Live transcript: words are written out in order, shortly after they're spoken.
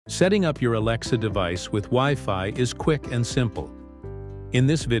Setting up your Alexa device with Wi-Fi is quick and simple. In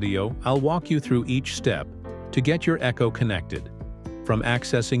this video, I'll walk you through each step to get your Echo connected, from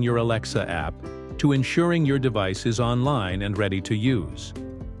accessing your Alexa app to ensuring your device is online and ready to use.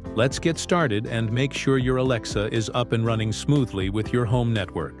 Let's get started and make sure your Alexa is up and running smoothly with your home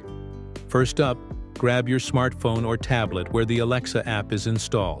network. First up, grab your smartphone or tablet where the Alexa app is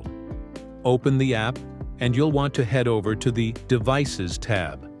installed. Open the app, and you'll want to head over to the Devices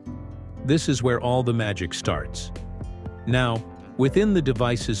tab. This is where all the magic starts. Now, within the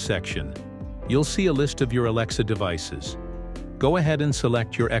Devices section, you'll see a list of your Alexa devices. Go ahead and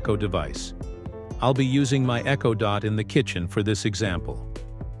select your Echo device. I'll be using my Echo Dot in the kitchen for this example.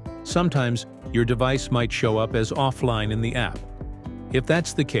 Sometimes, your device might show up as offline in the app. If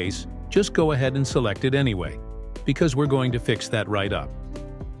that's the case, just go ahead and select it anyway, because we're going to fix that right up.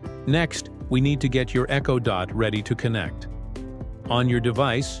 Next, we need to get your Echo Dot ready to connect. On your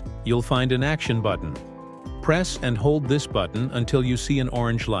device, you'll find an action button. Press and hold this button until you see an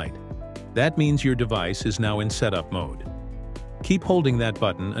orange light. That means your device is now in setup mode. Keep holding that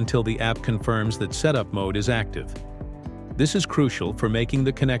button until the app confirms that setup mode is active. This is crucial for making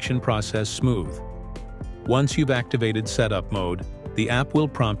the connection process smooth. Once you've activated setup mode, the app will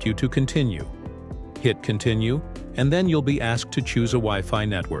prompt you to continue. Hit continue, and then you'll be asked to choose a Wi-Fi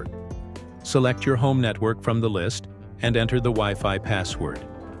network. Select your home network from the list and enter the Wi-Fi password.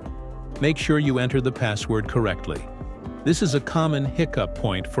 Make sure you enter the password correctly. This is a common hiccup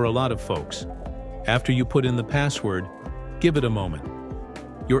point for a lot of folks. After you put in the password, give it a moment.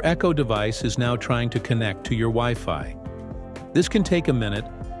 Your Echo device is now trying to connect to your Wi-Fi. This can take a minute,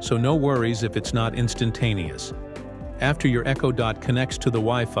 so no worries if it's not instantaneous. After your Echo Dot connects to the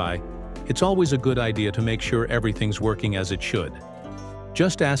Wi-Fi, it's always a good idea to make sure everything's working as it should.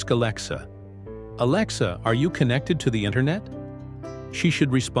 Just ask Alexa, "Alexa, are you connected to the internet?" She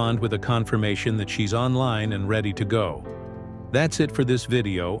should respond with a confirmation that she's online and ready to go. That's it for this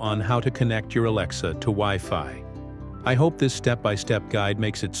video on how to connect your Alexa to Wi-Fi. I hope this step-by-step guide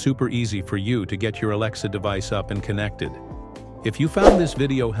makes it super easy for you to get your Alexa device up and connected. If you found this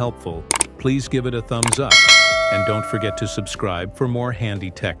video helpful, please give it a thumbs up, and don't forget to subscribe for more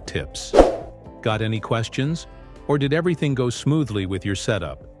handy tech tips. Got any questions? Or did everything go smoothly with your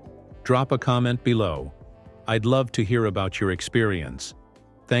setup? Drop a comment below. I'd love to hear about your experience.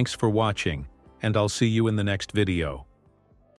 Thanks for watching, and I'll see you in the next video.